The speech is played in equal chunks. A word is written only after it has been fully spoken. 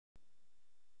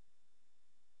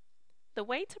The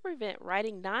way to prevent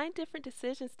writing 9 different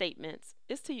decision statements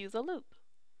is to use a loop.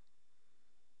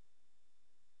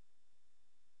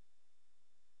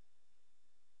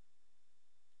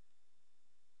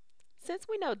 Since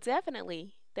we know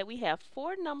definitely that we have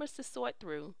 4 numbers to sort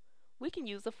through, we can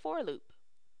use a for loop.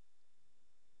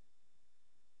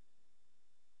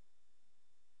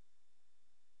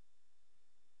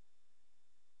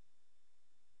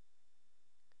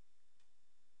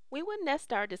 We will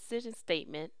nest our decision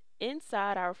statement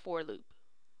inside our for loop.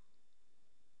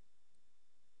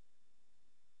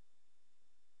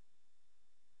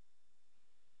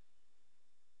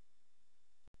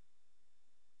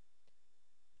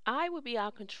 I will be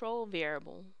our control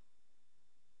variable.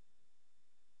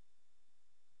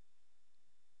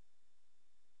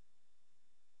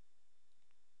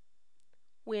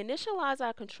 We initialize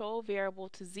our control variable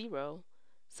to 0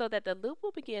 so that the loop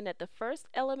will begin at the first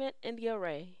element in the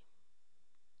array.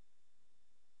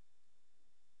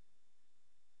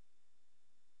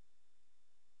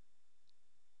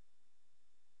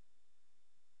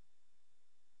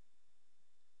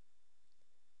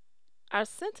 Our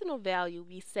sentinel value will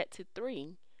be set to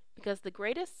 3 because the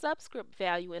greatest subscript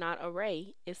value in our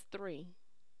array is 3.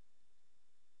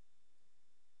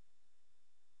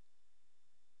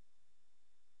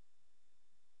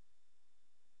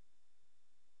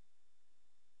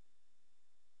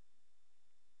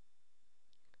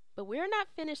 But we're not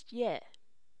finished yet.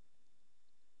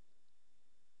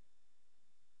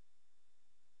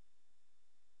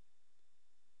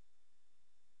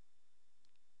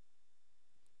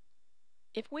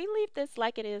 If we leave this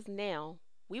like it is now,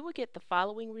 we will get the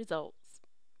following results.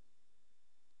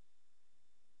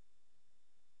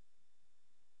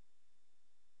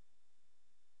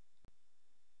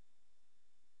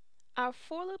 Our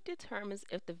for loop determines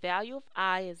if the value of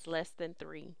I is less than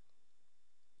 3.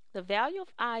 The value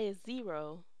of I is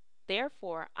 0,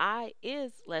 therefore I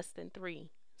is less than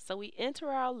 3. So we enter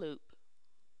our loop.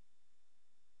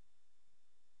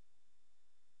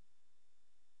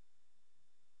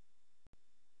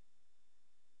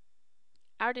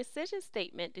 Our decision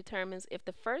statement determines if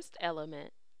the first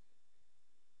element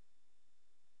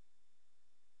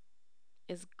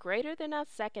is greater than our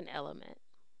second element.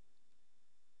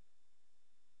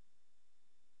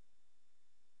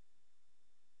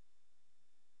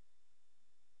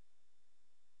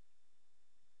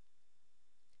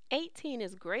 "18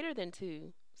 is greater than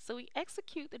 2, so we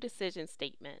execute the decision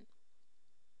statement.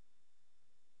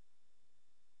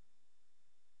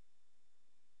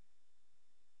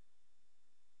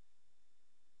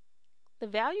 The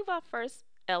value of our first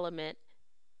element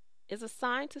is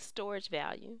assigned to storage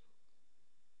value.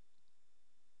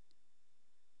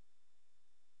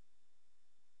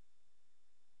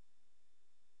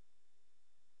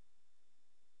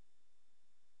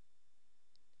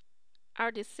 Our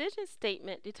decision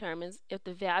statement determines if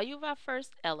the value of our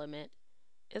first element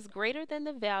is greater than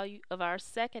the value of our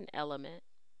second element.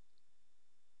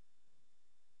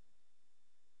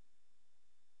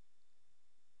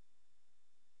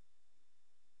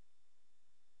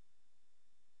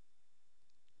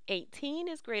 "18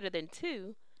 is greater than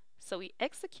 2, so we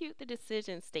execute the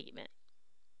decision statement.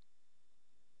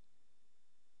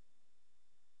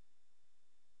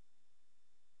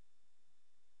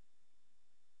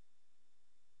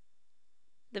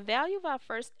 The value of our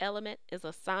first element is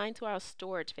assigned to our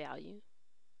storage value.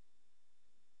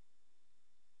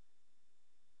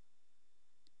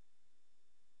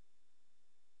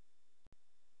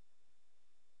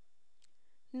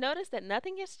 Notice that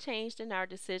nothing has changed in our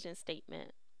decision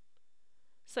statement.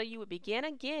 So you would begin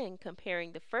again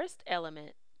comparing the first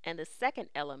element and the second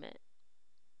element.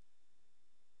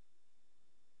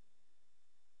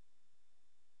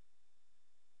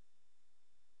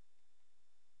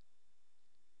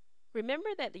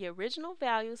 Remember that the original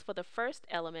values for the first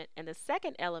element and the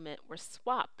second element were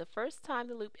swapped the first time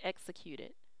the loop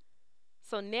executed.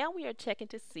 So now we are checking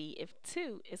to see if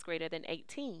 2 is greater than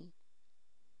 18.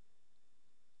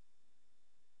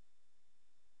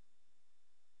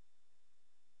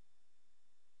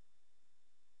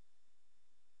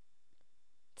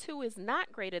 Two is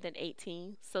not greater than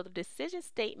 18, so the decision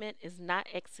statement is not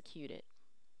executed.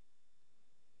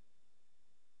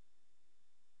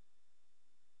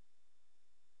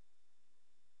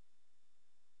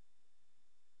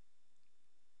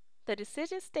 The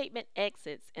decision statement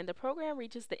exits and the program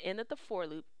reaches the end of the for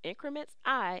loop, increments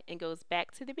I, and goes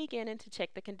back to the beginning to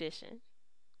check the condition.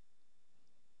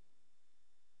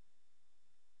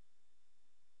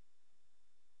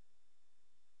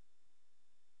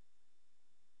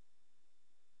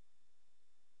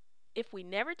 If we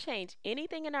never change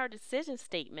anything in our decision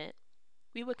statement,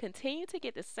 We will continue to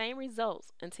get the same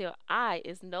results until I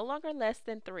is no longer less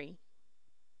than 3.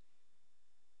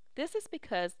 This is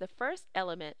because the first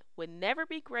element would never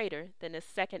be greater than the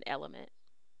second element.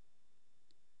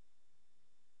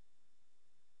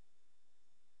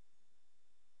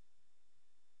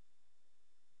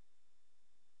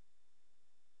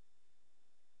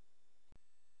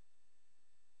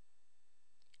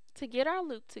 To get our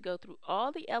loop to go through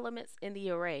all the elements in the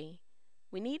array,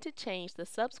 we need to change the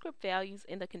subscript values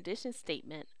in the condition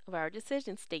statement of our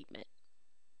decision statement.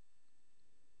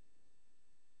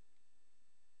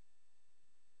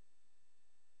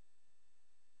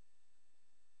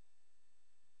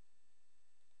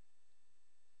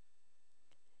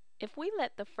 If we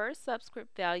let the first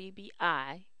subscript value be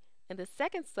I and the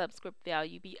second subscript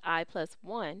value be I plus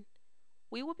 1,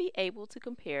 we will be able to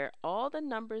compare all the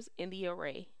numbers in the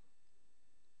array.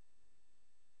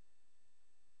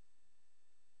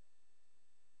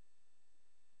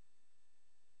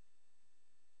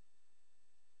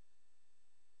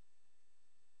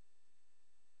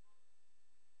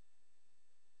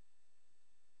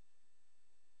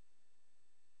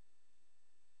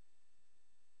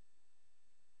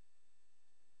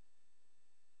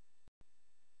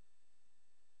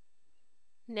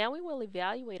 Now we will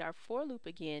evaluate our for loop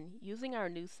again using our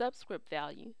new subscript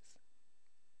values.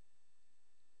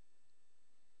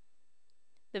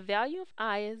 The value of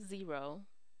I is 0.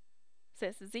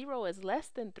 Since 0 is less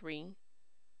than 3,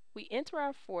 we enter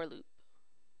our for loop.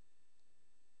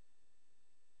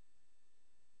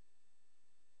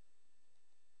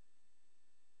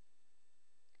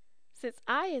 Since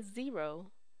I is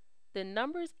 0, then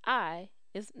numbers I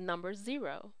is numbers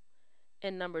 0,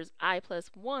 and numbers I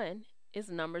plus 1 is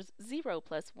numbers 0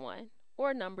 plus 1,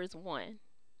 or numbers 1.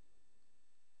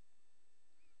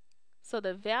 So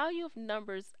the value of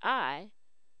numbers I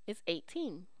is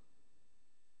 18.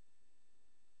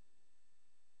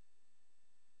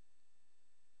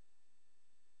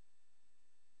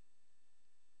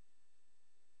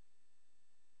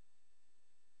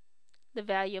 The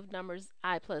value of numbers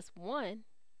I plus 1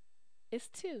 is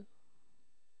 2.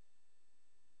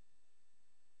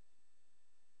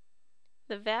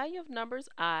 The value of numbers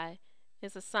I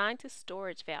is assigned to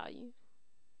storage value.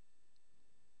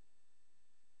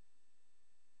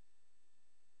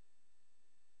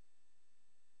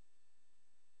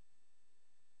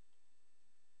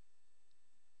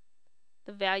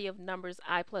 The value of numbers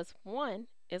I plus 1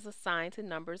 is assigned to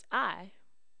numbers I.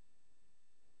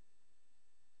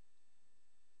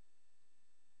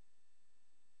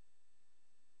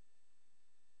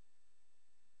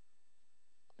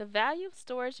 The value of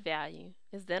storage value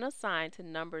is then assigned to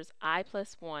numbers I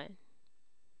plus 1.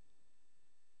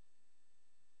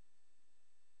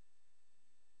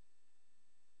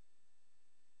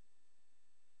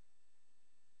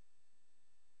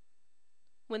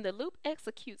 When the loop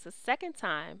executes a second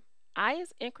time, I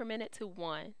is incremented to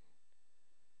 1.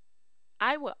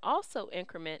 I will also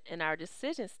increment in our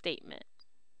decision statement.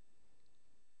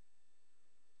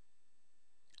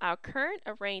 Our current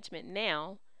arrangement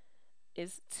now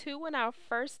is 2 in our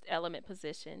first element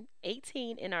position,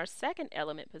 18 in our second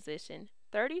element position,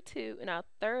 32 in our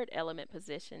third element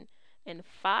position, and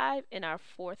 5 in our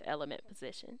fourth element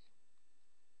position.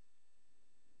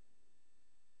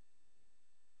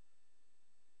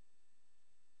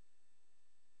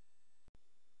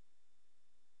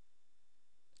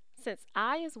 Since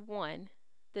I is 1,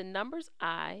 then numbers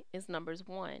I is numbers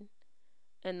 1,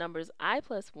 and numbers I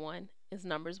plus 1 is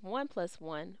numbers 1 plus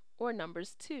 1, or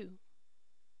numbers 2.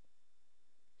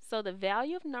 So the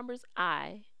value of numbers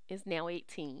I is now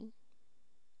 18.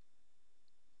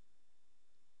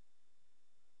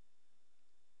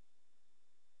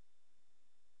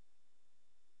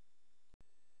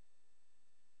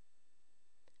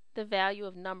 The value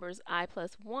of numbers I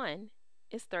plus 1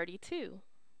 is 32.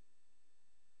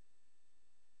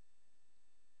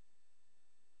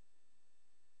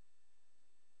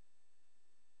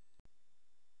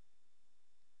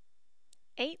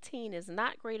 "18 is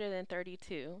not greater than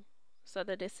 32, so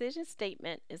the decision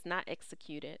statement is not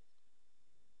executed.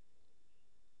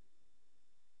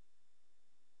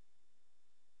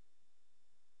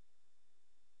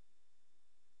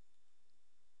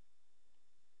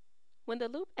 When the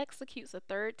loop executes a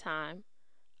third time,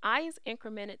 I is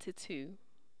incremented to 2.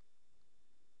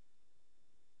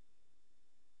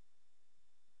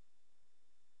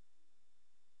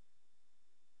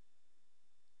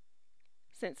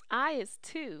 Since I is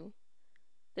 2,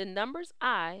 then numbers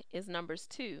I is numbers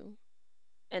 2,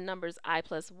 and numbers I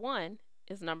plus 1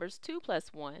 is numbers 2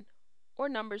 plus 1, or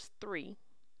numbers 3.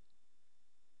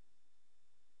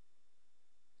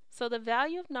 So the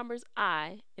value of numbers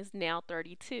I is now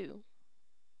 32.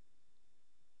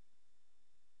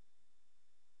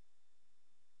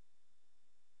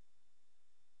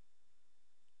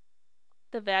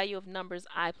 The value of numbers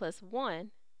I plus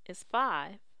 1 is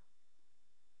 5.